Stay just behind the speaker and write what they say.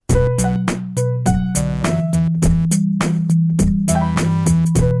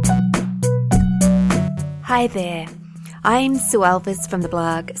Hi there, I'm Sue Elvis from the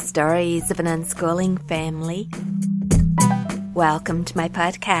blog Stories of an Unschooling Family. Welcome to my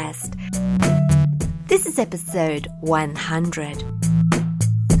podcast. This is episode 100.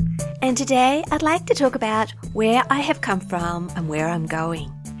 And today I'd like to talk about where I have come from and where I'm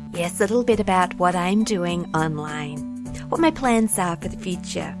going. Yes, a little bit about what I'm doing online, what my plans are for the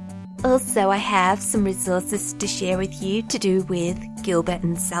future. Also, I have some resources to share with you to do with Gilbert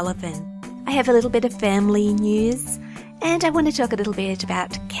and Sullivan. I have a little bit of family news, and I want to talk a little bit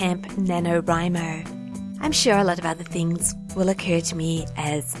about Camp NaNoWriMo. I'm sure a lot of other things will occur to me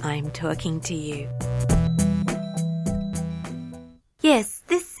as I'm talking to you. Yes,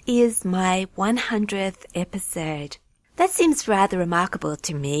 this is my 100th episode. That seems rather remarkable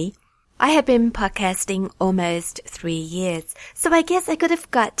to me. I have been podcasting almost 3 years, so I guess I could have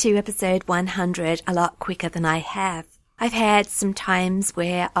got to episode 100 a lot quicker than I have. I've had some times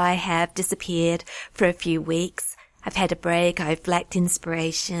where I have disappeared for a few weeks. I've had a break, I've lacked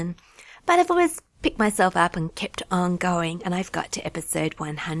inspiration, but I've always picked myself up and kept on going, and I've got to episode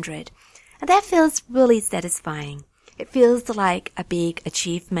 100. And that feels really satisfying. It feels like a big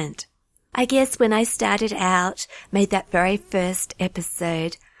achievement. I guess when I started out, made that very first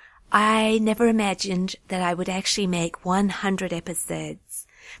episode, I never imagined that I would actually make 100 episodes,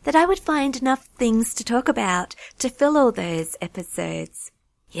 that I would find enough things to talk about to fill all those episodes.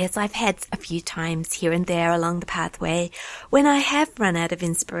 Yes, I've had a few times here and there along the pathway when I have run out of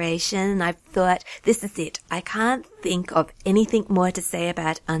inspiration and I've thought, this is it. I can't think of anything more to say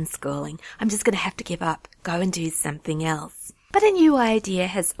about unschooling. I'm just going to have to give up, go and do something else. But a new idea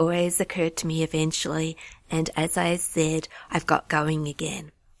has always occurred to me eventually, and as I said, I've got going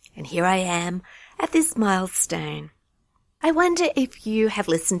again. And here I am at this milestone. I wonder if you have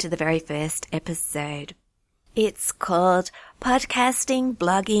listened to the very first episode. It's called Podcasting,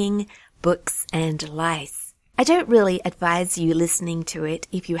 Blogging, Books and Lice. I don't really advise you listening to it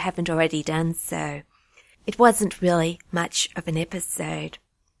if you haven't already done so. It wasn't really much of an episode.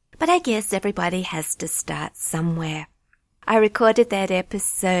 But I guess everybody has to start somewhere. I recorded that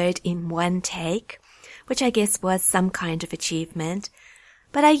episode in one take, which I guess was some kind of achievement.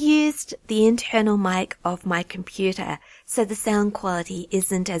 But I used the internal mic of my computer, so the sound quality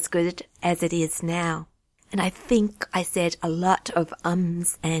isn't as good as it is now. And I think I said a lot of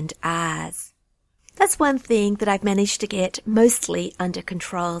ums and ahs. That's one thing that I've managed to get mostly under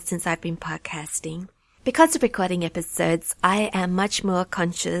control since I've been podcasting. Because of recording episodes, I am much more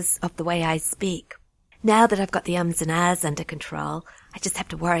conscious of the way I speak. Now that I've got the ums and ahs under control, I just have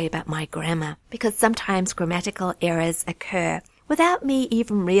to worry about my grammar, because sometimes grammatical errors occur without me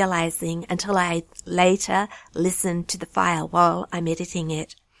even realizing until I later listen to the file while I'm editing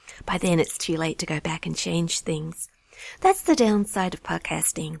it. By then it's too late to go back and change things. That's the downside of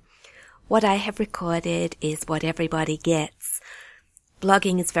podcasting. What I have recorded is what everybody gets.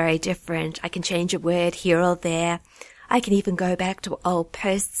 Blogging is very different. I can change a word here or there. I can even go back to old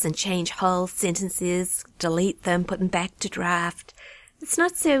posts and change whole sentences, delete them, put them back to draft. It's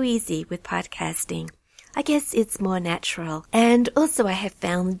not so easy with podcasting. I guess it's more natural. And also I have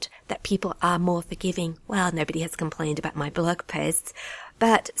found that people are more forgiving. Well, nobody has complained about my blog posts,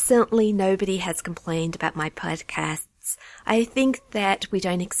 but certainly nobody has complained about my podcasts. I think that we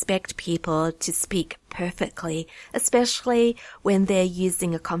don't expect people to speak perfectly, especially when they're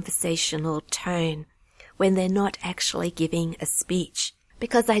using a conversational tone, when they're not actually giving a speech.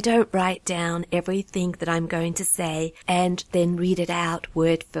 Because I don't write down everything that I'm going to say and then read it out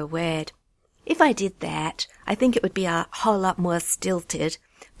word for word. If I did that, I think it would be a whole lot more stilted,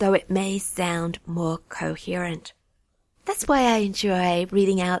 though it may sound more coherent. That's why I enjoy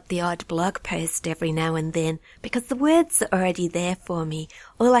reading out the odd blog post every now and then, because the words are already there for me.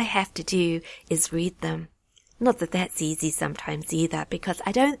 All I have to do is read them. Not that that's easy sometimes either, because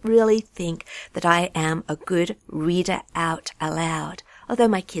I don't really think that I am a good reader out aloud, although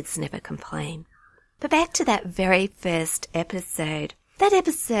my kids never complain. But back to that very first episode. That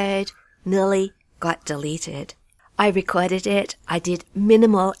episode nearly got deleted. I recorded it. I did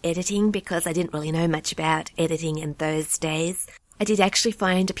minimal editing because I didn't really know much about editing in those days. I did actually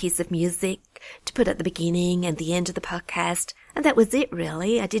find a piece of music to put at the beginning and the end of the podcast, and that was it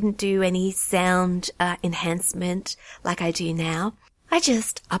really. I didn't do any sound enhancement like I do now. I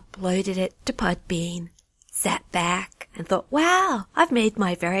just uploaded it to Podbean, sat back and thought, wow, I've made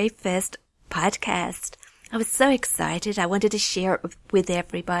my very first podcast. I was so excited. I wanted to share it with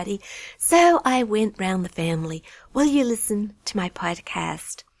everybody. So I went round the family. Will you listen to my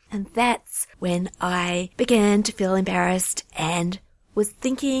podcast? And that's when I began to feel embarrassed and was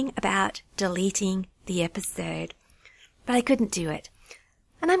thinking about deleting the episode. But I couldn't do it.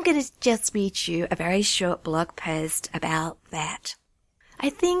 And I'm going to just read you a very short blog post about that. I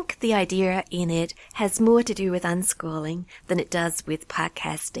think the idea in it has more to do with unschooling than it does with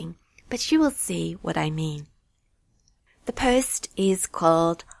podcasting, but you will see what I mean. The post is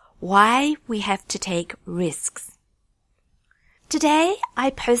called Why We Have to Take Risks. Today,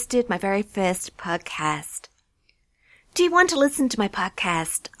 I posted my very first podcast. Do you want to listen to my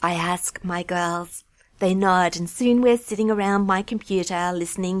podcast? I ask my girls. They nod, and soon we're sitting around my computer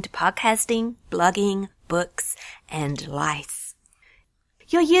listening to podcasting, blogging, books, and lice.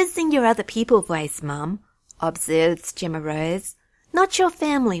 You're using your other people voice, Mum, observes Gemma Rose, not your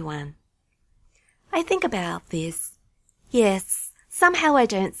family one. I think about this. Yes, somehow I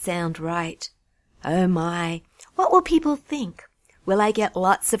don't sound right. Oh my, what will people think? Will I get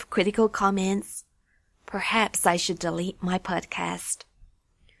lots of critical comments? Perhaps I should delete my podcast.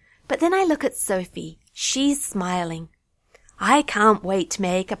 But then I look at Sophie. She's smiling. I can't wait to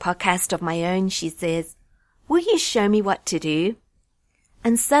make a podcast of my own, she says. Will you show me what to do?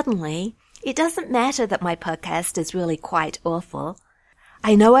 And suddenly, it doesn't matter that my podcast is really quite awful.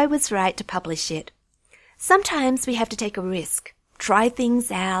 I know I was right to publish it. Sometimes we have to take a risk, try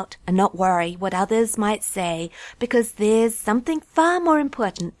things out, and not worry what others might say, because there's something far more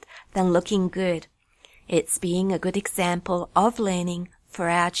important than looking good. It's being a good example of learning for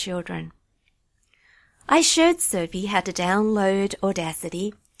our children. I showed Sophie how to download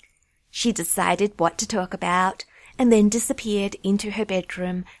Audacity. She decided what to talk about, and then disappeared into her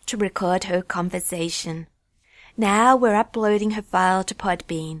bedroom to record her conversation. Now we're uploading her file to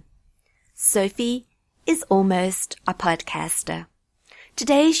Podbean. Sophie is almost a podcaster.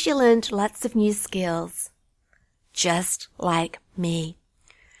 Today she learned lots of new skills, just like me.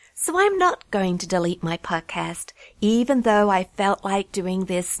 So I'm not going to delete my podcast, even though I felt like doing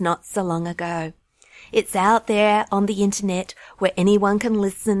this not so long ago. It's out there on the internet where anyone can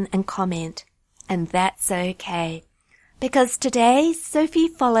listen and comment, and that's okay. Because today, Sophie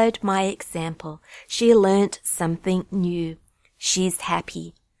followed my example. She learnt something new. She's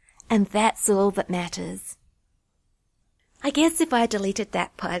happy. And that's all that matters. I guess if I deleted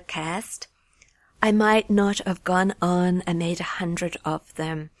that podcast, I might not have gone on and made 100 of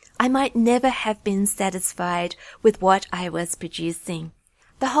them. I might never have been satisfied with what I was producing.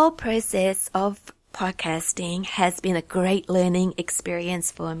 The whole process of podcasting has been a great learning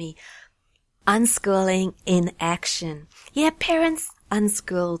experience for me. Unschooling in action. Yeah, parents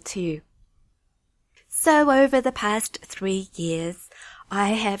unschool too. So over the past 3 years, I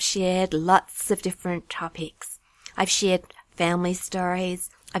have shared lots of different topics. I've shared family stories,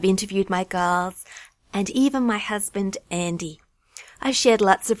 I've interviewed my girls, and even my husband, Andy. I've shared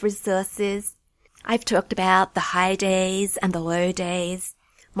lots of resources. I've talked about the high days and the low days,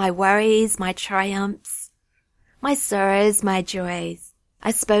 my worries, my triumphs, my sorrows, my joys.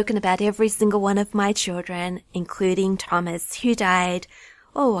 I've spoken about every single one of my children, including Thomas, who died,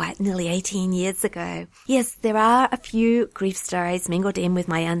 nearly 18 years ago. Yes, there are a few grief stories mingled in with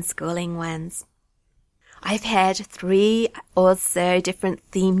my unschooling ones. I've had 3 or so different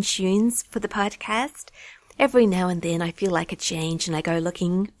theme tunes for the podcast. Every now and then I feel like a change and I go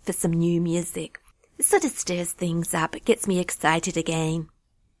looking for some new music. It sort of stirs things up. It gets me excited again.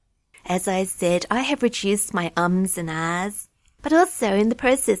 As I said, I have reduced my ums and ahs. But also in the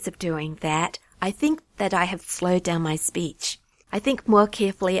process of doing that, I think that I have slowed down my speech. I think more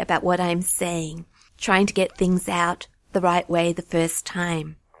carefully about what I'm saying, trying to get things out the right way the first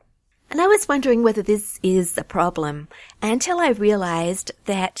time. And I was wondering whether this is a problem until I realized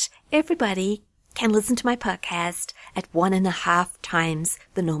that everybody can listen to my podcast at 1.5 times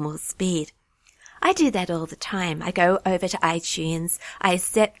the normal speed. I do that all the time. I go over to iTunes, I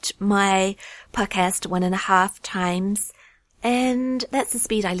set my podcast 1.5 times, and that's the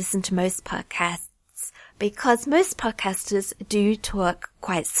speed I listen to most podcasts, because most podcasters do talk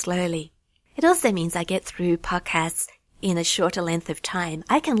quite slowly. It also means I get through podcasts in a shorter length of time.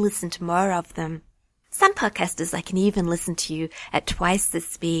 I can listen to more of them. Some podcasters I can even listen to at twice the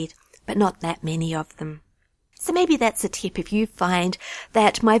speed, but not that many of them. So maybe that's a tip if you find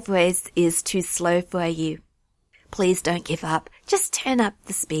that my voice is too slow for you. Please don't give up. Just turn up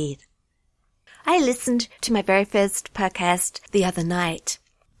the speed. I listened to my very first podcast the other night.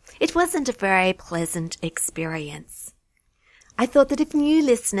 It wasn't a very pleasant experience. I thought that if new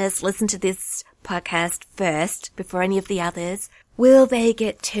listeners listen to this podcast first, before any of the others, will they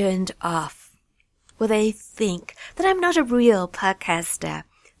get turned off? Will they think that I'm not a real podcaster,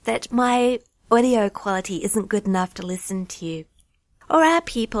 that my audio quality isn't good enough to listen to? Or are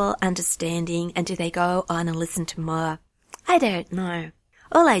people understanding and do they go on and listen to more? I don't know.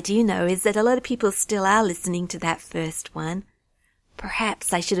 All I do know is that a lot of people still are listening to that first one.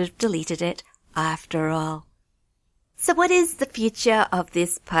 perhaps I should have deleted it after all. So what is the future of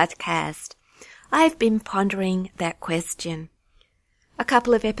this podcast? I've been pondering that question. A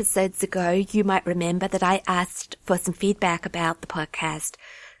couple of episodes ago, you might remember that I asked for some feedback about the podcast.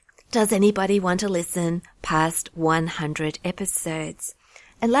 Does anybody want to listen past 100 episodes?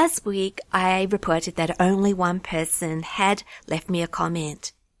 And last week, I reported that only one person had left me a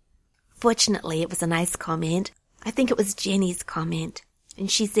comment. Fortunately, it was a nice comment. I think it was Jenny's comment. And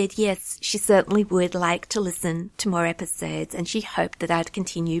she said yes, she certainly would like to listen to more episodes, and she hoped that I'd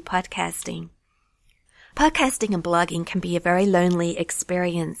continue podcasting. Podcasting and blogging can be a very lonely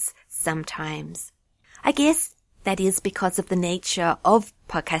experience sometimes. I guess that is because of the nature of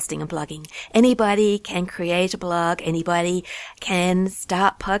podcasting and blogging. Anybody can create a blog, anybody can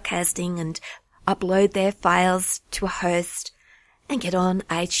start podcasting and upload their files to a host and get on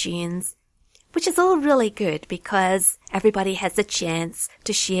iTunes, which is all really good because everybody has a chance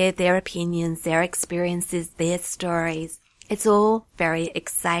to share their opinions, their experiences, their stories. It's all very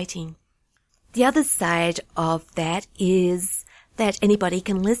exciting. The other side of that is that anybody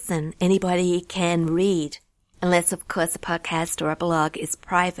can listen, anybody can read. Unless, of course, a podcast or a blog is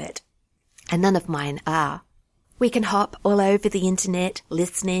private. And none of mine are. We can hop all over the internet,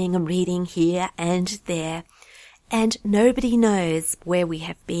 listening and reading here and there, and nobody knows where we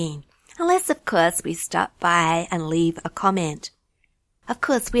have been. Unless, of course, we stop by and leave a comment. Of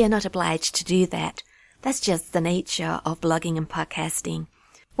course, we are not obliged to do that. That's just the nature of blogging and podcasting.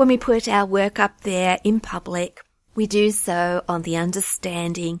 When we put our work up there in public, we do so on the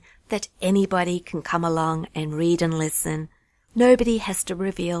understanding that anybody can come along and read and listen. Nobody has to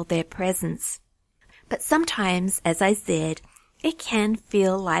reveal their presence. But sometimes, as I said, it can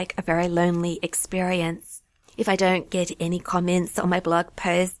feel like a very lonely experience. If I don't get any comments on my blog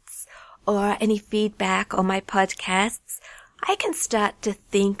posts or any feedback on my podcasts, I can start to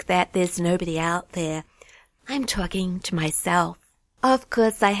think that there's nobody out there. I'm talking to myself. Of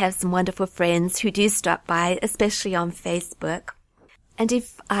course, I have some wonderful friends who do stop by, especially on Facebook. And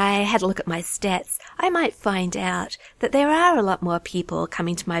if I had a look at my stats, I might find out that there are a lot more people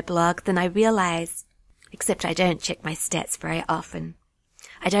coming to my blog than I realize. Except I don't check my stats very often.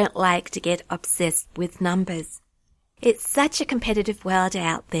 I don't like to get obsessed with numbers. It's such a competitive world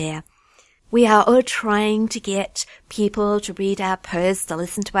out there. We are all trying to get people to read our posts or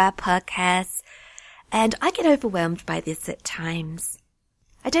listen to our podcasts, and I get overwhelmed by this at times.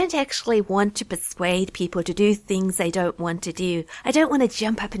 I don't actually want to persuade people to do things they don't want to do. I don't want to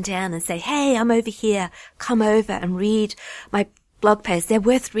jump up and down and say, hey, I'm over here. Come over and read my blog posts. They're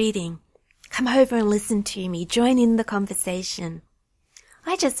worth reading. Come over and listen to me. Join in the conversation.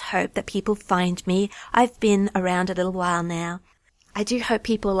 I just hope that people find me. I've been around a little while now. I do hope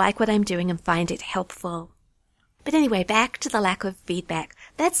people like what I'm doing and find it helpful. But anyway, back to the lack of feedback.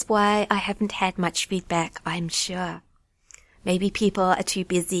 That's why I haven't had much feedback, I'm sure. Maybe people are too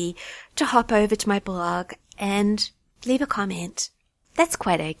busy to hop over to my blog and leave a comment. That's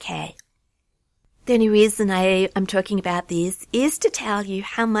quite okay. The only reason I am talking about this is to tell you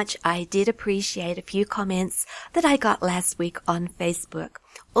how much I did appreciate a few comments that I got last week on Facebook,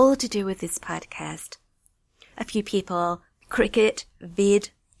 all to do with this podcast. A few people, Cricket, Vid,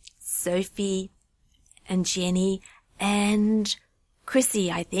 Sophie, and Jenny, and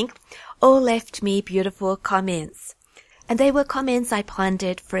Chrissy, I think, all left me beautiful comments. And they were comments I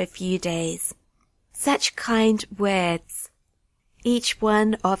pondered for a few days. Such kind words. Each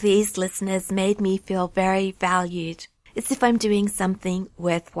one of these listeners made me feel very valued, as if I'm doing something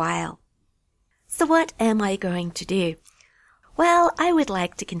worthwhile. So what am I going to do? Well, I would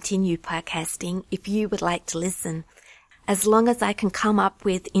like to continue podcasting if you would like to listen, as long as I can come up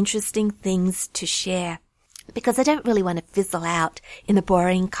with interesting things to share, because I don't really want to fizzle out in a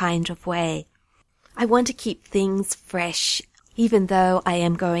boring kind of way. I want to keep things fresh, even though I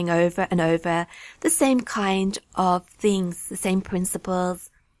am going over and over the same kind of things, the same principles,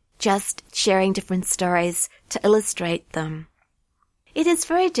 just sharing different stories to illustrate them. It is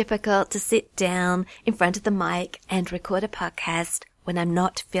very difficult to sit down in front of the mic and record a podcast when I'm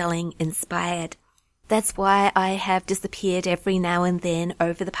not feeling inspired. That's why I have disappeared every now and then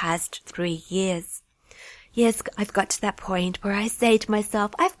over the past 3 years. Yes, I've got to that point where I say to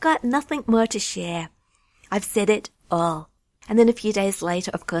myself, I've got nothing more to share. I've said it all. And then a few days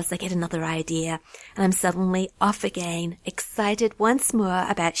later, of course, I get another idea, and I'm suddenly off again, excited once more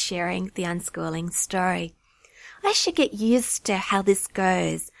about sharing the unschooling story. I should get used to how this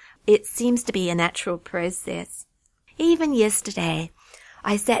goes. It seems to be a natural process. Even yesterday,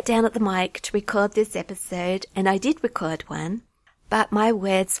 I sat down at the mic to record this episode, and I did record one, but my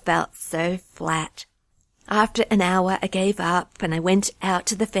words felt so flat. After an hour, I gave up and I went out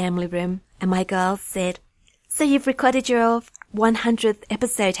to the family room and my girls said, "So you've recorded your 100th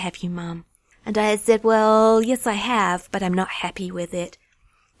episode, have you, Mum?" And I said, "Well, yes, I have, but I'm not happy with it.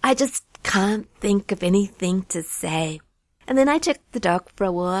 I just can't think of anything to say." And then I took the dog for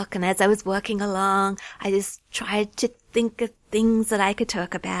a walk, and as I was walking along, I just tried to think of things that I could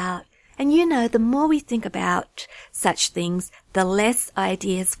talk about. And you know, the more we think about such things, the less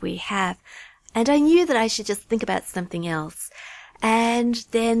ideas we have. And I knew that I should just think about something else. And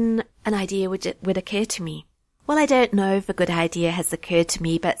then an idea would occur to me. Well, I don't know if a good idea has occurred to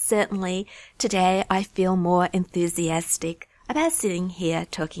me, but certainly today I feel more enthusiastic about sitting here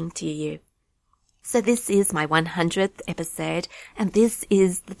talking to you. So this is my 100th episode, and this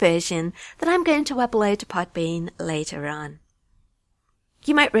is the version that I'm going to upload to Podbean later on.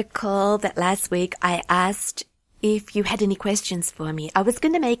 You might recall that last week I asked if you had any questions for me. I was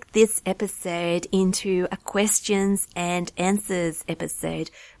going to make this episode into a questions and answers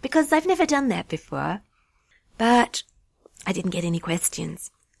episode because I've never done that before. But I didn't get any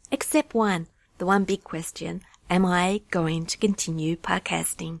questions, except one, the one big question: am I going to continue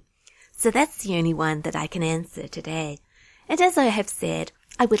podcasting? So that's the only one that I can answer today. And as I have said,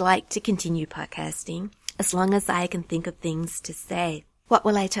 I would like to continue podcasting as long as I can think of things to say. What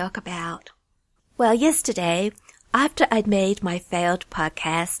will I talk about? Well, yesterday, after I'd made my failed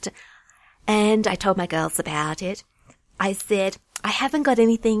podcast and I told my girls about it, I said, I haven't got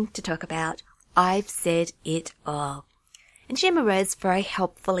anything to talk about. I've said it all. And Gemma Rose very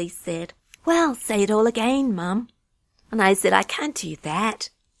helpfully said, "Well, say it all again, Mum." And I said, "I can't do that."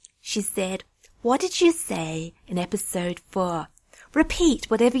 She said, "What did you say in episode 4? Repeat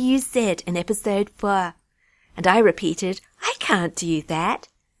whatever you said in episode 4. And I repeated, "I can't do that."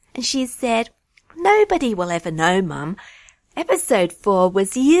 And she said, "Nobody will ever know, Mum. Episode 4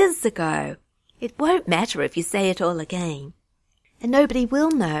 was years ago. It won't matter if you say it all again." And nobody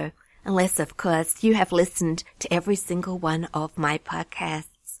will know, unless, of course, you have listened to every single one of my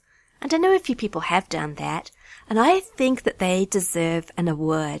podcasts. And I know a few people have done that, and I think that they deserve an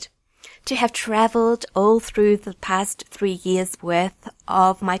award. To have travelled all through the past 3 years' worth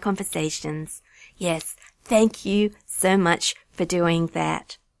of my conversations. Yes, thank you so much for doing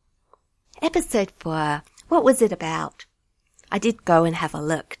that. Episode 4, what was it about? I did go and have a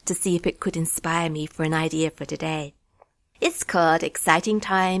look to see if it could inspire me for an idea for today. It's called Exciting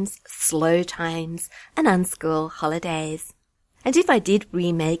Times, Slow Times, and Unschool Holidays. And if I did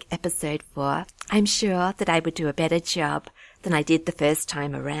remake episode 4, I'm sure that I would do a better job than I did the first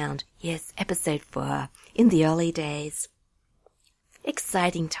time around. Yes, episode 4, in the early days.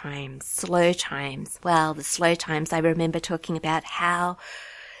 Exciting times, slow times. Well, the slow times, I remember talking about how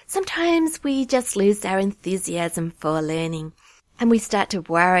sometimes we just lose our enthusiasm for learning and we start to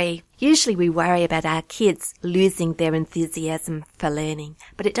worry. Usually we worry about our kids losing their enthusiasm for learning,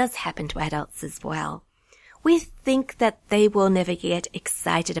 but it does happen to adults as well. We think that they will never get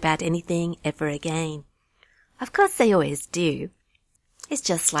excited about anything ever again. Of course they always do. It's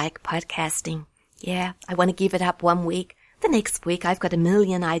just like podcasting. Yeah, I want to give it up one week. The next week I've got a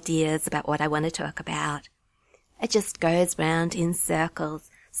million ideas about what I want to talk about. It just goes round in circles.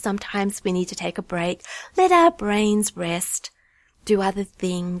 Sometimes we need to take a break, let our brains rest, do other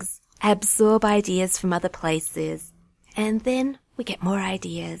things, absorb ideas from other places, and then we get more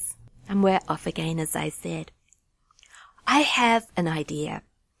ideas. And we're off again, as I said. I have an idea.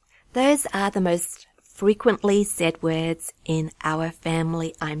 Those are the most frequently said words in our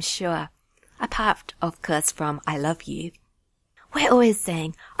family, I'm sure. Apart, of course, from "I love you." We're always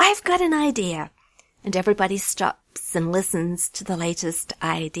saying, "I've got an idea." And everybody stops and listens to the latest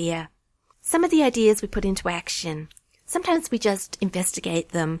idea. Some of the ideas we put into action. Sometimes we just investigate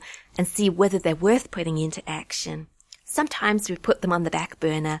them and see whether they're worth putting into action. Sometimes we put them on the back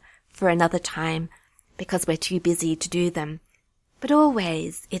burner for another time because we're too busy to do them. But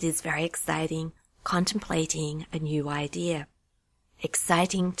always it is very exciting contemplating a new idea.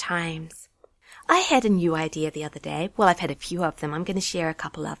 Exciting times. I had a new idea the other day. Well, I've had a few of them. I'm going to share a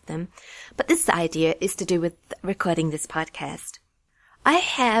couple of them. But this idea is to do with recording this podcast. I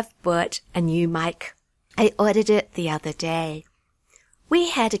have bought a new mic. I ordered it the other day. We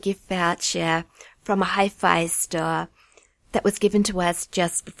had a gift voucher from a hi-fi store that was given to us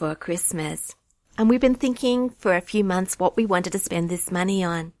just before Christmas. And we've been thinking for a few months what we wanted to spend this money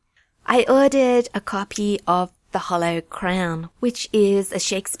on. I ordered a copy of The Hollow Crown, which is a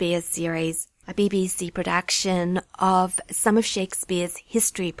Shakespeare series, a BBC production of some of Shakespeare's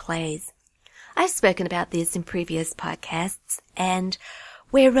history plays. I've spoken about this in previous podcasts, and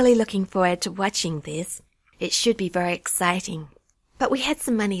we're really looking forward to watching this. It should be very exciting. But we had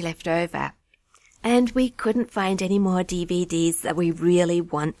some money left over, and we couldn't find any more DVDs that we really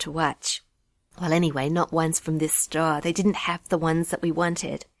want to watch. Well, anyway, not ones from this store. They didn't have the ones that we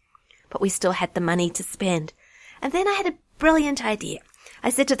wanted. But we still had the money to spend. And then I had a brilliant idea. I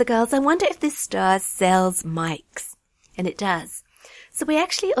said to the girls, I wonder if this store sells mics. And it does. So we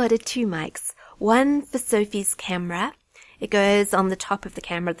actually ordered 2 mics. One for Sophie's camera. It goes on the top of the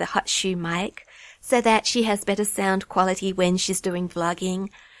camera, the hot shoe mic, so that she has better sound quality when she's doing vlogging,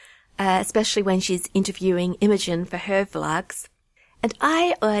 especially when she's interviewing Imogen for her vlogs. And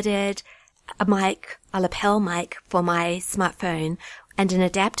I ordered a mic, a lapel mic for my smartphone and an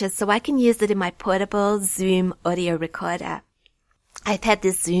adapter so I can use it in my portable Zoom audio recorder. I've had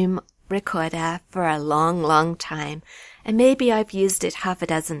this Zoom recorder for a long, long time, and maybe I've used it half a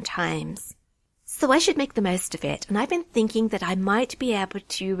dozen times. So I should make the most of it, and I've been thinking that I might be able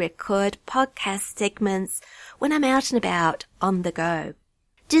to record podcast segments when I'm out and about on the go.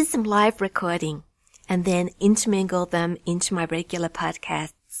 Do some live recording, and then intermingle them into my regular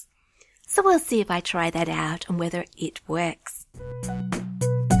podcasts. So we'll see if I try that out and whether it works.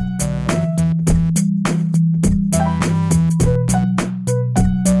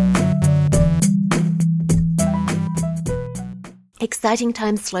 Exciting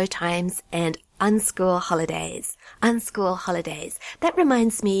times, slow times, and unschool holidays. Unschool holidays. That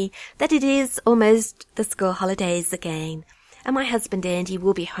reminds me that it is almost the school holidays again, and my husband Andy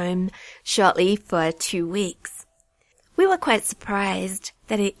will be home shortly for 2 weeks. We were quite surprised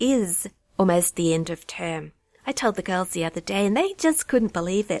that it is almost the end of term. I told the girls the other day and they just couldn't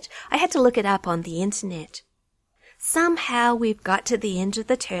believe it. I had to look it up on the internet. Somehow we've got to the end of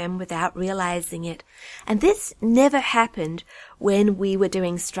the term without realizing it. And this never happened when we were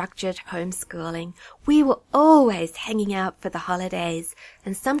doing structured homeschooling. We were always hanging out for the holidays,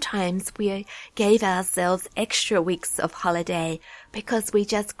 and sometimes we gave ourselves extra weeks of holiday because we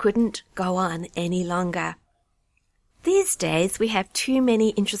just couldn't go on any longer. These days we have too many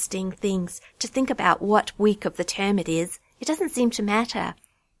interesting things to think about what week of the term it is. It doesn't seem to matter.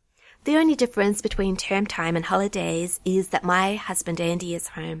 The only difference between term time and holidays is that my husband Andy is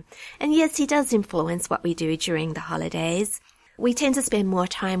home. And yes, he does influence what we do during the holidays. We tend to spend more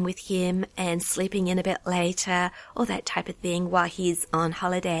time with him and sleeping in a bit later, or that type of thing while he's on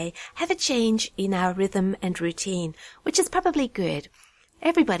holiday. Have a change in our rhythm and routine, which is probably good.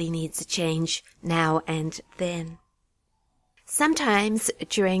 Everybody needs a change now and then. Sometimes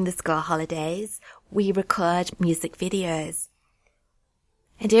during the school holidays, we record music videos.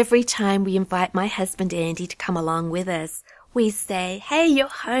 And every time we invite my husband Andy to come along with us, we say, hey, you're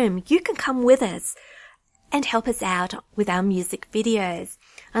home, you can come with us and help us out with our music videos.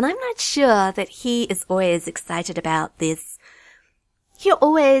 And I'm not sure that he is always excited about this. He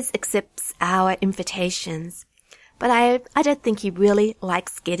always accepts our invitations, but I don't think he really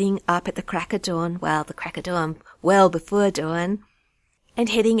likes getting up at the crack of dawn, well before dawn, and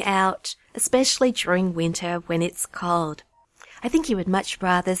heading out, especially during winter when it's cold. I think he would much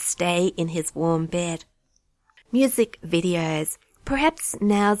rather stay in his warm bed. Music videos. Perhaps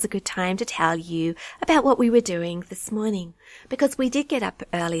now's a good time to tell you about what we were doing this morning, because we did get up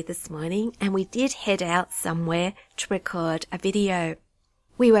early this morning and we did head out somewhere to record a video.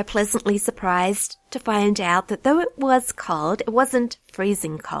 We were pleasantly surprised to find out that though it was cold, it wasn't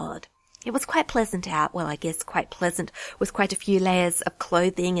freezing cold. It was quite pleasant out. Well, I guess quite pleasant with quite a few layers of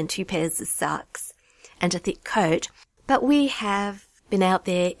clothing and 2 pairs of socks and a thick coat. But we have been out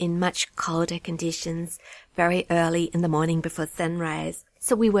there in much colder conditions very early in the morning before sunrise,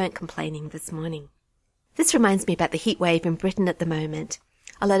 so we weren't complaining this morning. This reminds me about the heat wave in Britain at the moment.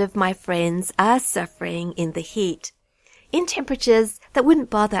 A lot of my friends are suffering in the heat, in temperatures that wouldn't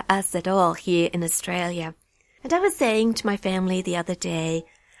bother us at all here in Australia. And I was saying to my family the other day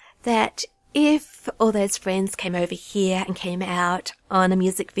that if all those friends came over here and came out on a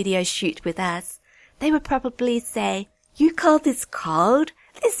music video shoot with us, they would probably say, you call this cold?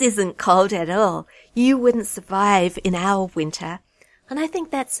 This isn't cold at all. You wouldn't survive in our winter. And I think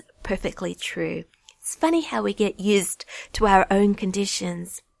that's perfectly true. It's funny how we get used to our own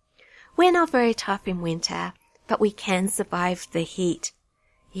conditions. We're not very tough in winter, but we can survive the heat,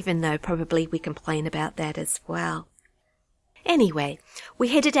 even though probably we complain about that as well. Anyway, we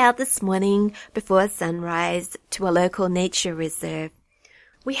headed out this morning before sunrise to a local nature reserve.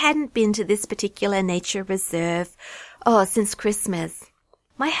 We hadn't been to this particular nature reserve since Christmas.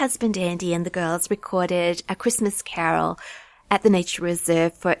 My husband Andy and the girls recorded a Christmas carol at the nature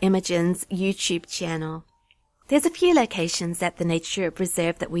reserve for Imogen's YouTube channel. There's a few locations at the nature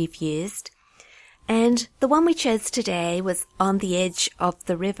reserve that we've used, and the one we chose today was on the edge of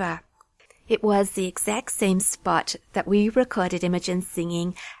the river. It was the exact same spot that we recorded Imogen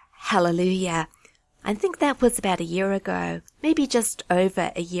singing Hallelujah I think that was about a year ago, maybe just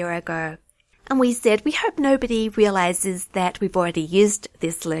over a year ago. And we said, we hope nobody realizes that we've already used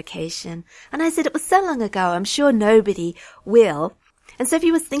this location. And I said, it was so long ago, I'm sure nobody will. And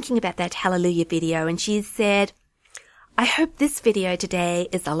Sophie was thinking about that Hallelujah video, and she said, I hope this video today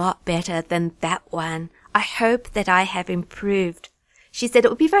is a lot better than that one. I hope that I have improved. She said it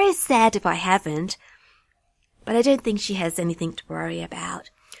would be very sad if I haven't, but I don't think she has anything to worry about.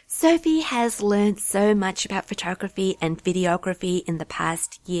 Sophie has learned so much about photography and videography in the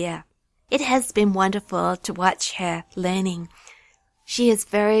past year. It has been wonderful to watch her learning. She is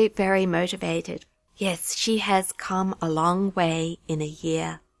very, very motivated. Yes, she has come a long way in a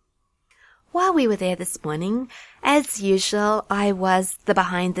year. While we were there this morning, as usual, I was the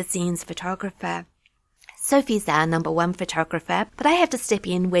behind-the-scenes photographer. Sophie's our number one photographer, but I have to step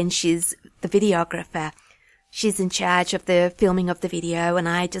in when she's the videographer. She's in charge of the filming of the video, and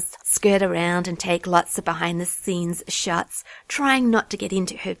I just skirt around and take lots of behind-the-scenes shots, trying not to get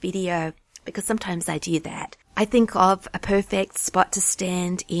into her video, because sometimes I do that. I think of a perfect spot to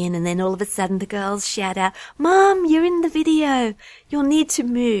stand in, and then all of a sudden the girls shout out, Mom, you're in the video. You'll need to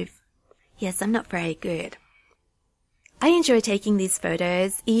move. Yes, I'm not very good. I enjoy taking these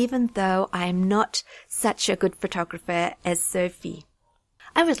photos, even though I am not such a good photographer as Sophie.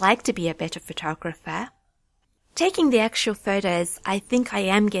 I would like to be a better photographer. Taking the actual photos, I think I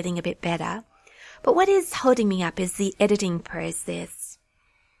am getting a bit better, but what is holding me up is the editing process.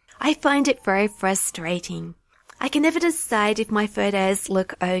 I find it very frustrating. I can never decide if my photos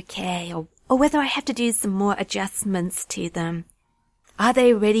look okay or whether I have to do some more adjustments to them. Are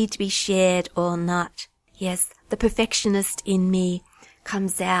they ready to be shared or not? Yes, the perfectionist in me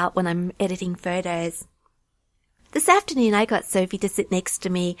comes out when I'm editing photos. This afternoon I got Sophie to sit next to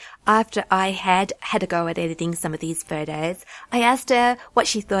me after I had a go at editing some of these photos. I asked her what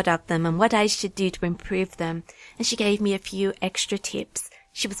she thought of them and what I should do to improve them, and she gave me a few extra tips.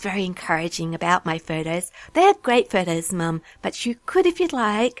 She was very encouraging about my photos. They are great photos, Mum, but you could if you'd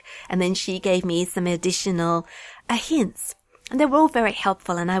like. And then she gave me some additional hints. And they were all very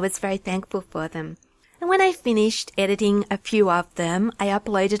helpful, and I was very thankful for them. And when I finished editing a few of them, I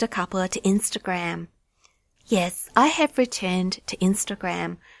uploaded a couple to Instagram. Yes, I have returned to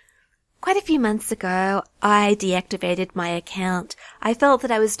Instagram. Quite a few months ago, I deactivated my account. I felt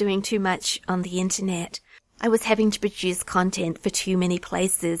that I was doing too much on the internet. I was having to produce content for too many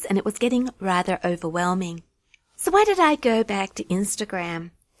places, and it was getting rather overwhelming. So why did I go back to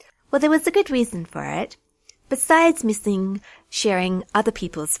Instagram? Well, there was a good reason for it. Besides missing sharing other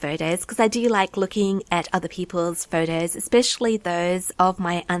people's photos, because I do like looking at other people's photos, especially those of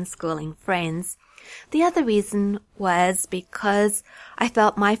my unschooling friends, the other reason was because I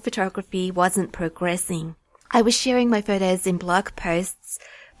felt my photography wasn't progressing. I was sharing my photos in blog posts,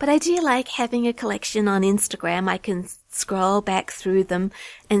 but I do like having a collection on Instagram. I can scroll back through them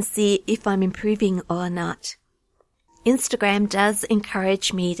and see if I'm improving or not. Instagram does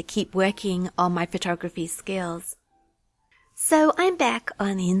encourage me to keep working on my photography skills. So I'm back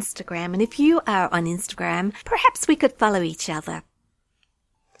on Instagram, and if you are on Instagram, perhaps we could follow each other.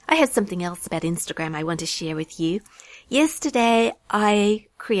 I have something else about Instagram I want to share with you. Yesterday, I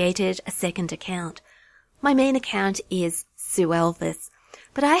created a second account. My main account is Sue Elvis,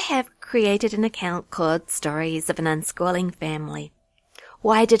 but I have created an account called Stories of an Unschooling Family.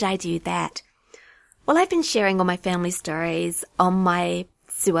 Why did I do that? Well, I've been sharing all my family stories on my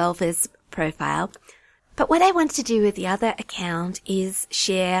Sue Elvis profile, but what I want to do with the other account is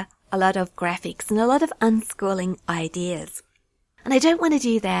share a lot of graphics and a lot of unschooling ideas. And I don't want to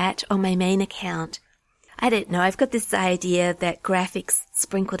do that on my main account. I don't know, I've got this idea that graphics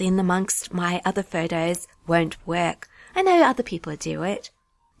sprinkled in amongst my other photos won't work. I know other people do it.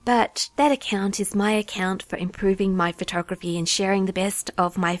 But that account is my account for improving my photography and sharing the best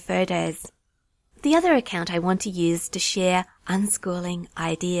of my photos. The other account I want to use to share unschooling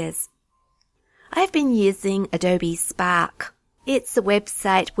ideas. I've been using Adobe Spark. It's a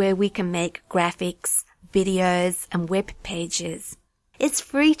website where we can make graphics, videos, and web pages. It's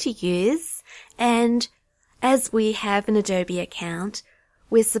free to use, and as we have an Adobe account,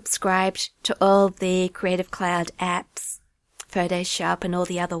 we're subscribed to all the Creative Cloud apps, Photoshop and all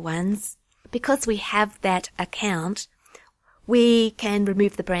the other ones. Because we have that account, we can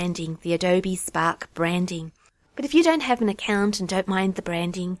remove the branding, the Adobe Spark branding. But if you don't have an account and don't mind the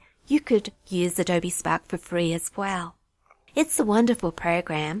branding, you could use Adobe Spark for free as well. It's a wonderful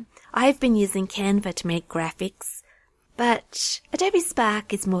program. I've been using Canva to make graphics, but Adobe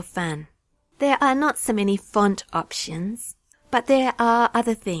Spark is more fun. There are not so many font options, but there are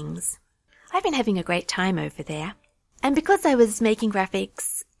other things. I've been having a great time over there. And because I was making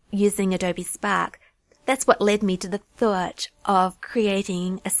graphics using Adobe Spark, That's what led me to the thought of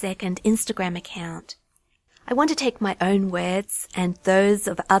creating a second Instagram account. I want to take my own words and those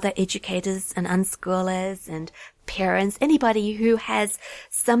of other educators and unschoolers and parents, anybody who has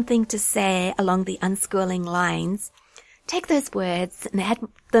something to say along the unschooling lines, take those words and add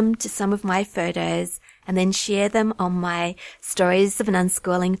them to some of my photos and then share them on my Stories of an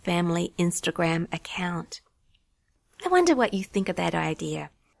Unschooling Family Instagram account. I wonder what you think of that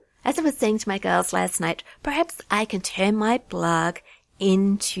idea. As I was saying to my girls last night, perhaps I can turn my blog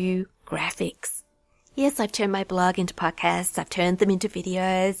into graphics. Yes, I've turned my blog into podcasts. I've turned them into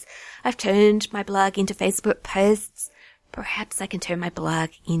videos. I've turned my blog into Facebook posts. Perhaps I can turn my blog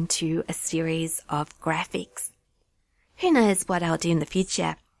into a series of graphics. Who knows what I'll do in the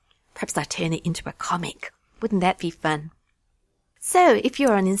future? Perhaps I'll turn it into a comic. Wouldn't that be fun? So, if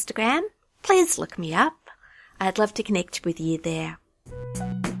you're on Instagram, please look me up. I'd love to connect with you there.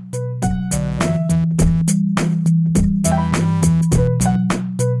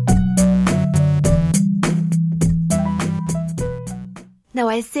 Now,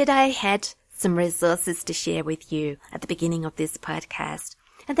 I said I had some resources to share with you at the beginning of this podcast,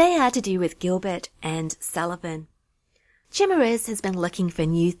 and they are to do with Gilbert and Sullivan. Gemma Rose has been looking for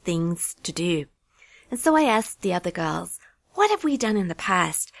new things to do, and so I asked the other girls, what have we done in the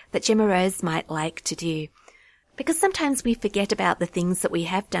past that Gemma Rose might like to do? Because sometimes we forget about the things that we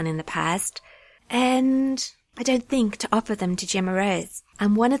have done in the past, and I don't think to offer them to Gemma Rose.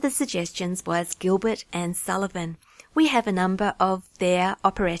 And one of the suggestions was Gilbert and Sullivan. We have a number of their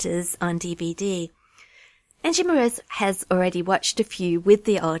operettas on DVD. And Gemma Rose has already watched a few with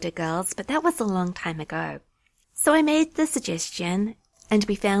the older girls, but that was a long time ago. So I made the suggestion, and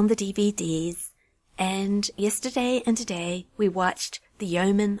we found the DVDs, and yesterday and today we watched The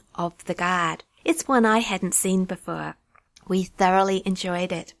Yeoman of the Guard. It's one I hadn't seen before. We thoroughly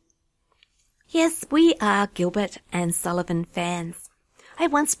enjoyed it. Yes, we are Gilbert and Sullivan fans. I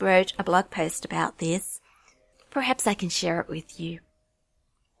once wrote a blog post about this. Perhaps I can share it with you.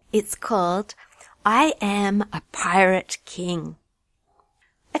 It's called, I Am a Pirate King.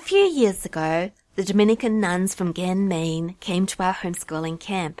 A few years ago, the Dominican nuns from Ghan, Maine came to our homeschooling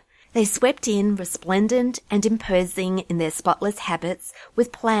camp. They swept in resplendent and imposing in their spotless habits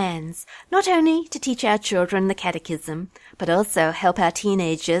with plans not only to teach our children the catechism, but also help our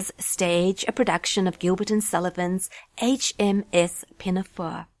teenagers stage a production of Gilbert and Sullivan's HMS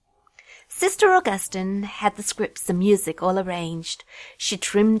Pinafore. Sister Augustine had the scripts and music all arranged. She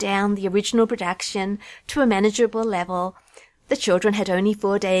trimmed down the original production to a manageable level. The children had only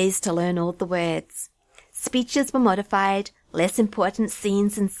 4 days to learn all the words. Speeches were modified, less important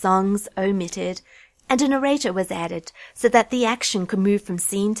scenes and songs omitted, and a narrator was added so that the action could move from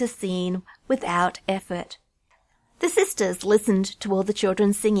scene to scene without effort. The sisters listened to all the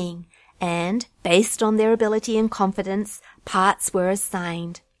children singing, and, based on their ability and confidence, parts were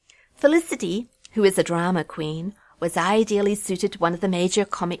assigned. Felicity, who is a drama queen, was ideally suited to one of the major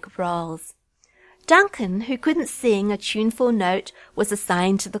comic roles. Duncan, who couldn't sing a tuneful note, was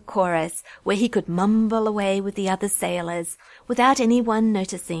assigned to the chorus, where he could mumble away with the other sailors, without anyone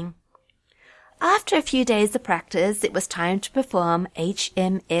noticing. After a few days of practice, it was time to perform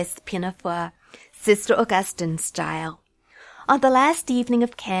HMS Pinafore, Sister Augustine style. On the last evening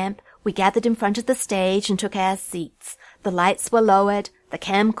of camp, we gathered in front of the stage and took our seats. The lights were lowered, the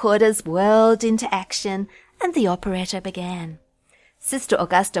camcorders whirled into action, and the operetta began. Sister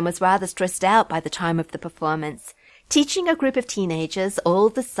Augustine was rather stressed out by the time of the performance. Teaching a group of teenagers all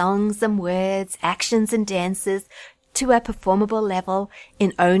the songs and words, actions and dances to a performable level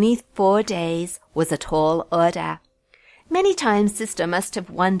in only 4 days was a tall order. Many times Sister must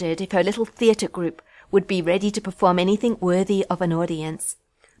have wondered if her little theatre group would be ready to perform anything worthy of an audience.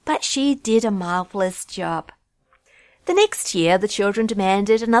 But she did a marvellous job. The next year the children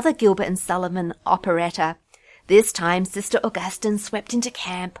demanded another Gilbert and Sullivan operetta. This time Sister Augustine swept into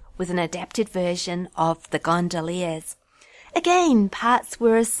camp with an adapted version of The Gondoliers. Again parts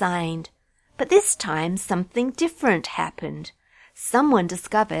were assigned, but this time something different happened. Someone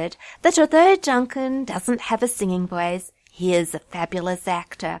discovered that although Duncan doesn't have a singing voice, he is a fabulous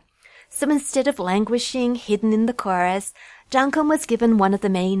actor. So instead of languishing hidden in the chorus, Duncan was given one of the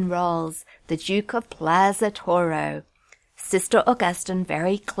main roles, the Duke of Plaza Toro. Sister Augustine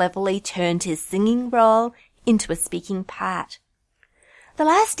very cleverly turned his singing role into a speaking part. The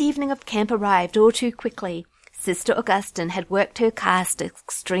last evening of camp arrived all too quickly. Sister Augustine had worked her cast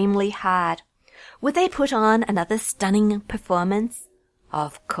extremely hard. Would they put on another stunning performance?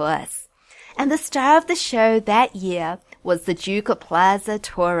 Of course. And the star of the show that year was the Duke of Plaza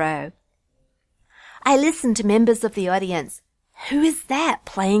Toro. I listened to members of the audience. Who is that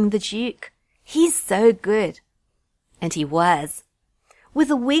playing the Duke? He's so good. And he was.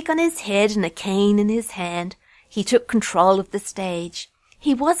 With a wig on his head and a cane in his hand, he took control of the stage.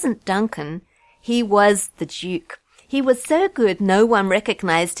 He wasn't Duncan. He was the Duke. He was so good no one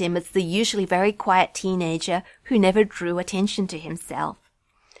recognized him as the usually very quiet teenager who never drew attention to himself.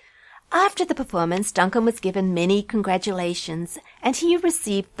 After the performance, Duncan was given many congratulations, and he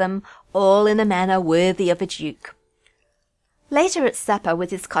received them all in a manner worthy of a duke. Later at supper, with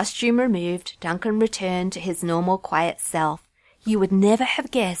his costume removed, Duncan returned to his normal quiet self. You would never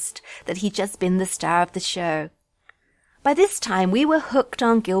have guessed that he'd just been the star of the show. By this time, we were hooked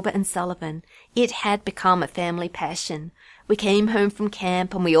on Gilbert and Sullivan. It had become a family passion. We came home from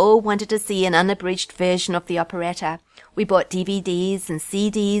camp and we all wanted to see an unabridged version of the operetta. We bought DVDs and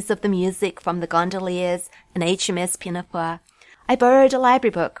CDs of the music from the Gondoliers and HMS Pinafore. I borrowed a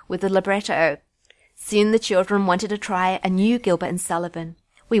library book with a libretto. Soon the children wanted to try a new Gilbert and Sullivan.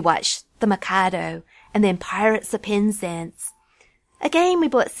 We watched The Mikado and then Pirates of Penzance. Again, we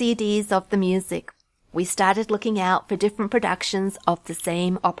bought CDs of the music. We started looking out for different productions of the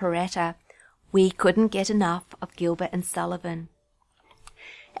same operetta. We couldn't get enough of Gilbert and Sullivan.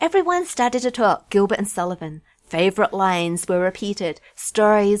 Everyone started to talk Gilbert and Sullivan. Favorite lines were repeated,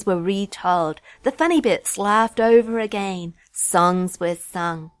 stories were retold, the funny bits laughed over again, songs were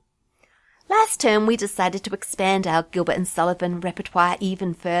sung. Last term we decided to expand our Gilbert and Sullivan repertoire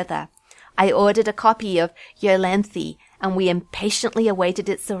even further. I ordered a copy of Iolanthe, and we impatiently awaited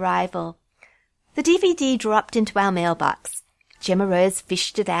its arrival. The DVD dropped into our mailbox. Gemma Rose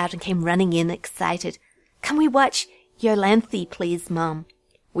fished it out and came running in, excited. "Can we watch Iolanthe, please, Mum?"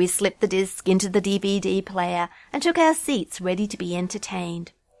 We slipped the disc into the DVD player and took our seats ready to be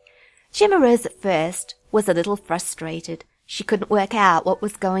entertained. Gemma Rose at first was a little frustrated. She couldn't work out what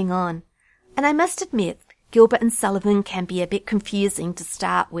was going on. And I must admit, Gilbert and Sullivan can be a bit confusing to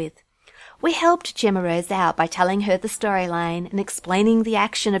start with. We helped Gemma Rose out by telling her the storyline and explaining the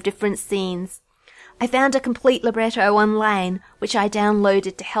action of different scenes. I found a complete libretto online, which I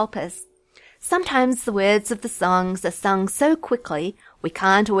downloaded to help us. Sometimes the words of the songs are sung so quickly we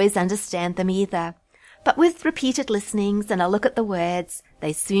can't always understand them either. But with repeated listenings and a look at the words,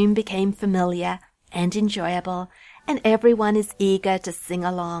 they soon became familiar and enjoyable, and everyone is eager to sing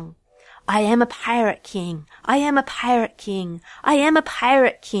along. "I am a pirate king, I am a pirate king, I am a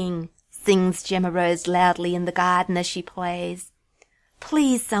pirate king," sings Gemma Rose loudly in the garden as she plays.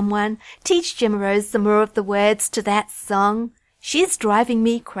 Please, someone, teach Gemma Rose some more of the words to that song. She's driving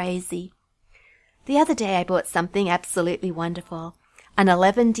me crazy. The other day I bought something absolutely wonderful, an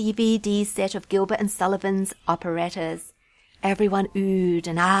 11 DVD set of Gilbert and Sullivan's operettas. Everyone oohed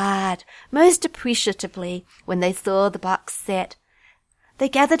and ahed most appreciatively when they saw the box set. They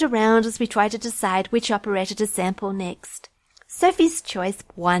gathered around as we tried to decide which operetta to sample next. Sophie's choice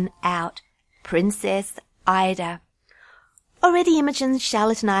won out, Princess Ida. Already Imogen,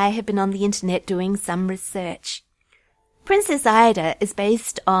 Charlotte and I have been on the internet doing some research. Princess Ida is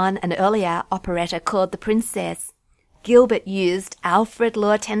based on an earlier operetta called The Princess. Gilbert used Alfred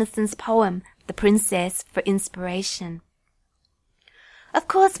Lord Tennyson's poem, The Princess, for inspiration. Of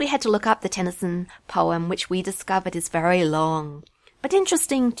course, we had to look up the Tennyson poem, which we discovered is very long, but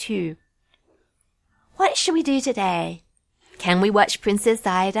interesting too. What shall we do today? Can we watch Princess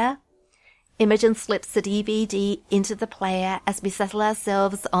Ida? Imogen slips the DVD into the player as we settle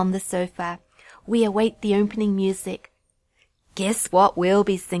ourselves on the sofa. We await the opening music. Guess what we'll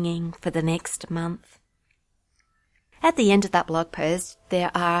be singing for the next month? At the end of that blog post, there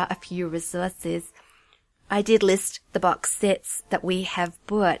are a few resources. I did list the box sets that we have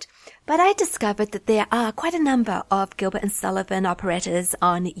bought, but I discovered that there are quite a number of Gilbert and Sullivan operettas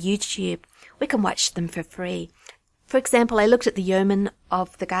on YouTube. We can watch them for free. For example, I looked at the Yeoman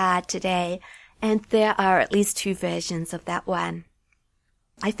of the Guard today, and there are at least 2 versions of that one.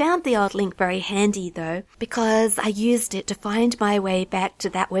 I found the old link very handy, though, because I used it to find my way back to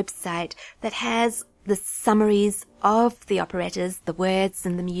that website that has the summaries of the operettas, the words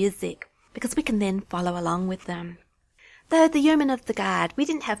and the music, because we can then follow along with them. Though the Yeoman of the Guard, we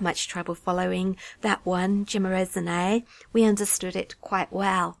didn't have much trouble following that one, Gemma Rose and I. We understood it quite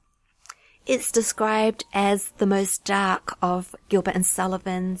well. It's described as the most dark of Gilbert and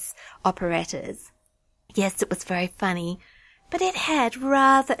Sullivan's operettas. Yes, it was very funny, but it had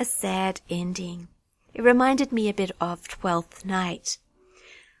rather a sad ending. It reminded me a bit of Twelfth Night.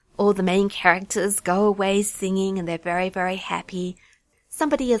 All the main characters go away singing and they're very, very happy.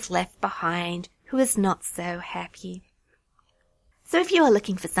 Somebody is left behind who is not so happy. So if you are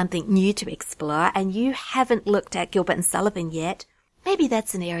looking for something new to explore and you haven't looked at Gilbert and Sullivan yet, maybe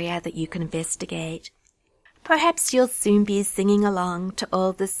that's an area that you can investigate. Perhaps you'll soon be singing along to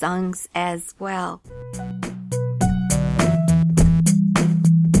all the songs as well.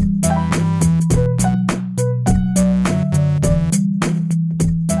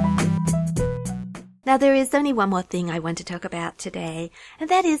 Now there is only one more thing I want to talk about today, and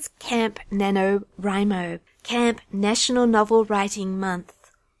that is Camp NaNoWriMo, Camp National Novel Writing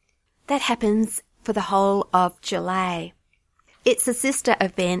Month. That happens for the whole of July. It's a sister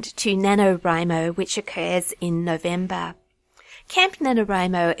event to NaNoWriMo, which occurs in November. Camp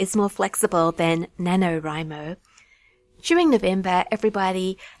NaNoWriMo is more flexible than NaNoWriMo. During November,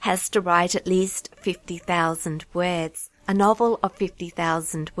 everybody has to write at least 50,000 words. A novel of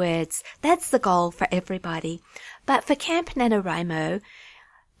 50,000 words. That's the goal for everybody. But for Camp NaNoWriMo,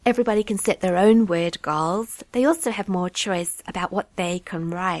 everybody can set their own word goals. They also have more choice about what they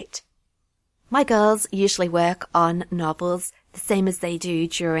can write. My girls usually work on novels the same as they do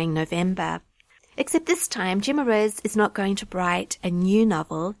during November. Except this time, Gemma Rose is not going to write a new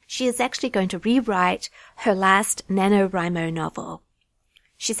novel. She is actually going to rewrite her last NaNoWriMo novel.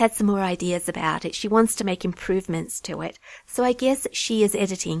 She's had some more ideas about it. She wants to make improvements to it. So I guess she is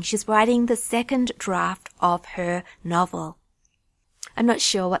editing. She's writing the second draft of her novel. I'm not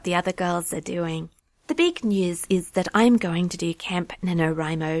sure what the other girls are doing. The big news is that I'm going to do Camp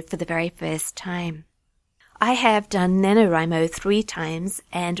NaNoWriMo for the very first time. I have done NaNoWriMo 3 times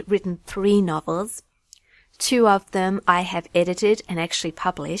and written 3 novels. 2 of them I have edited and actually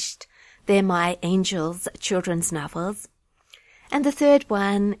published. They're my Angels children's novels. And the third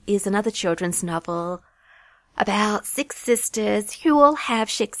one is another children's novel about 6 sisters who all have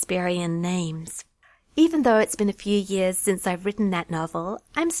Shakespearean names. Even though it's been a few years since I've written that novel,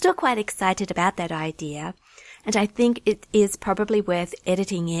 I'm still quite excited about that idea, and I think it is probably worth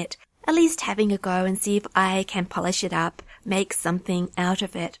editing it, at least having a go and see if I can polish it up, make something out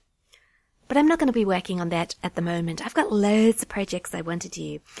of it. But I'm not going to be working on that at the moment. I've got loads of projects I want to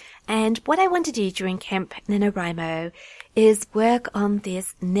do. And what I want to do during Camp NaNoWriMo is work on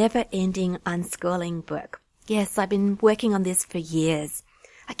this never-ending unschooling book. Yes, I've been working on this for years.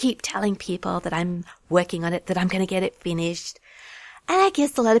 I keep telling people that I'm working on it, that I'm going to get it finished. And I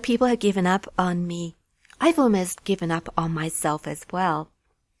guess a lot of people have given up on me. I've almost given up on myself as well.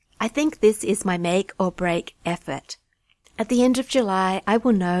 I think this is my make or break effort. At the end of July, I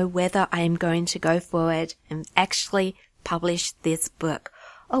will know whether I am going to go forward and actually publish this book,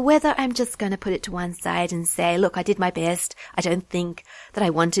 or whether I'm just going to put it to one side and say, look, I did my best. I don't think that I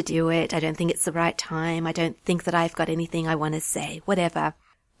want to do it. I don't think it's the right time. I don't think that I've got anything I want to say, whatever.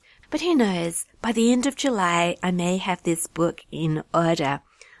 But who knows? By the end of July, I may have this book in order.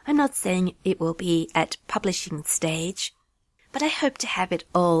 I'm not saying it will be at publishing stage, but I hope to have it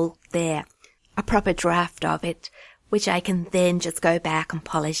all there, a proper draft of it, which I can then just go back and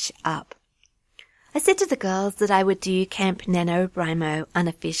polish up. I said to the girls that I would do Camp NaNoWriMo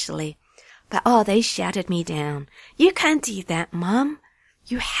unofficially, but they shouted me down. You can't do that, Mum.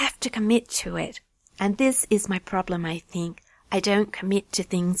 You have to commit to it. And this is my problem, I think. I don't commit to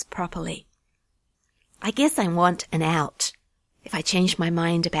things properly. I guess I want an out. If I change my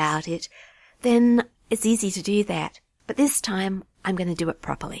mind about it, then it's easy to do that. But this time, I'm going to do it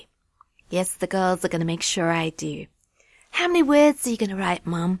properly. Yes, the girls are going to make sure I do. How many words are you going to write,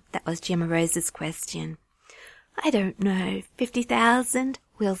 Mum? That was Gemma Rose's question. I don't know. 50,000?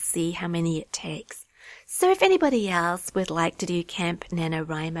 We'll see how many it takes. So if anybody else would like to do Camp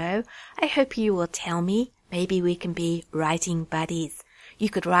NaNoWriMo, I hope you will tell me. Maybe we can be writing buddies. You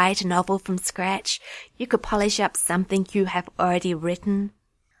could write a novel from scratch. You could polish up something you have already written.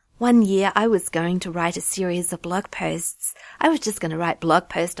 One year I was going to write a series of blog posts. I was just going to write blog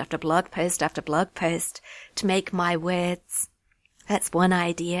post after blog post after blog post to make my words. That's one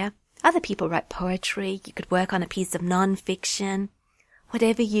idea. Other people write poetry. You could work on a piece of non-fiction.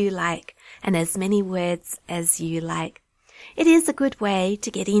 Whatever you like, and as many words as you like. It is a good way to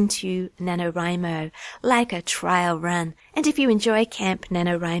get into NaNoWriMo, like a trial run. And if you enjoy Camp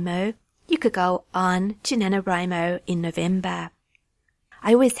NaNoWriMo, you could go on to NaNoWriMo in November.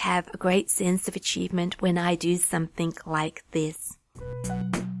 I always have a great sense of achievement when I do something like this.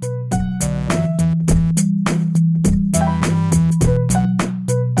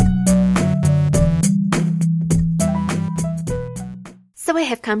 So I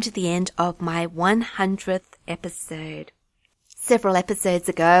have come to the end of my 100th episode. Several episodes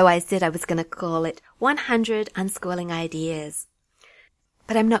ago, I said I was going to call it 100 Unschooling Ideas.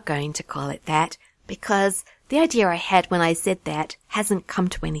 But I'm not going to call it that, because the idea I had when I said that hasn't come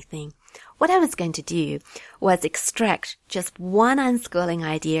to anything. What I was going to do was extract just one unschooling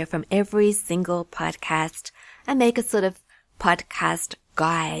idea from every single podcast and make a sort of podcast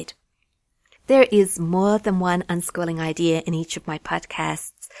guide. There is more than one unschooling idea in each of my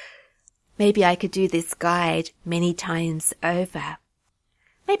podcasts. Maybe I could do this guide many times over.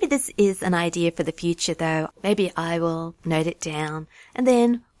 Maybe this is an idea for the future though. Maybe I will note it down, and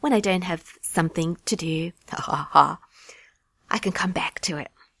then when I don't have something to do, I can come back to it.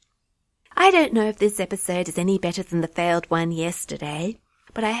 I don't know if this episode is any better than the failed one yesterday,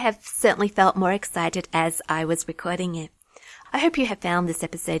 but I have certainly felt more excited as I was recording it. I hope you have found this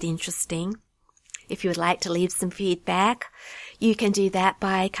episode interesting. If you would like to leave some feedback, you can do that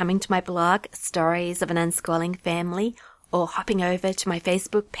by coming to my blog, Stories of an Unschooling Family, or hopping over to my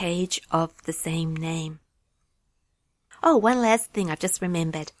Facebook page of the same name. Oh, one last thing I've just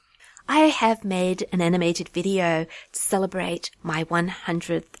remembered. I have made an animated video to celebrate my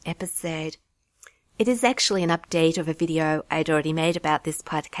 100th episode. It is actually an update of a video I'd already made about this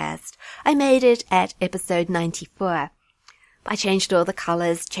podcast. I made it at episode 94. I changed all the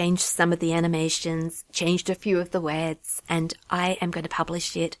colors, changed some of the animations, changed a few of the words, and I am going to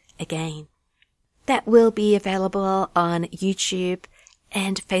publish it again. That will be available on YouTube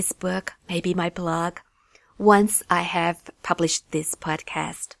and Facebook, maybe my blog, once I have published this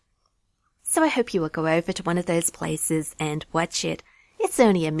podcast. So I hope you will go over to one of those places and watch it. It's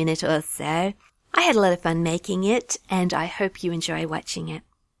only a minute or so. I had a lot of fun making it, and I hope you enjoy watching it.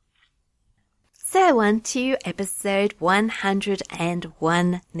 So on to episode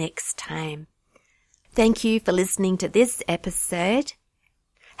 101 next time. Thank you for listening to this episode.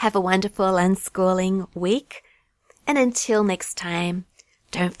 Have a wonderful unschooling week. And until next time,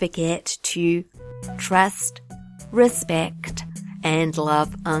 don't forget to trust, respect, and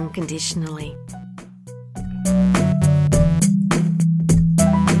love unconditionally.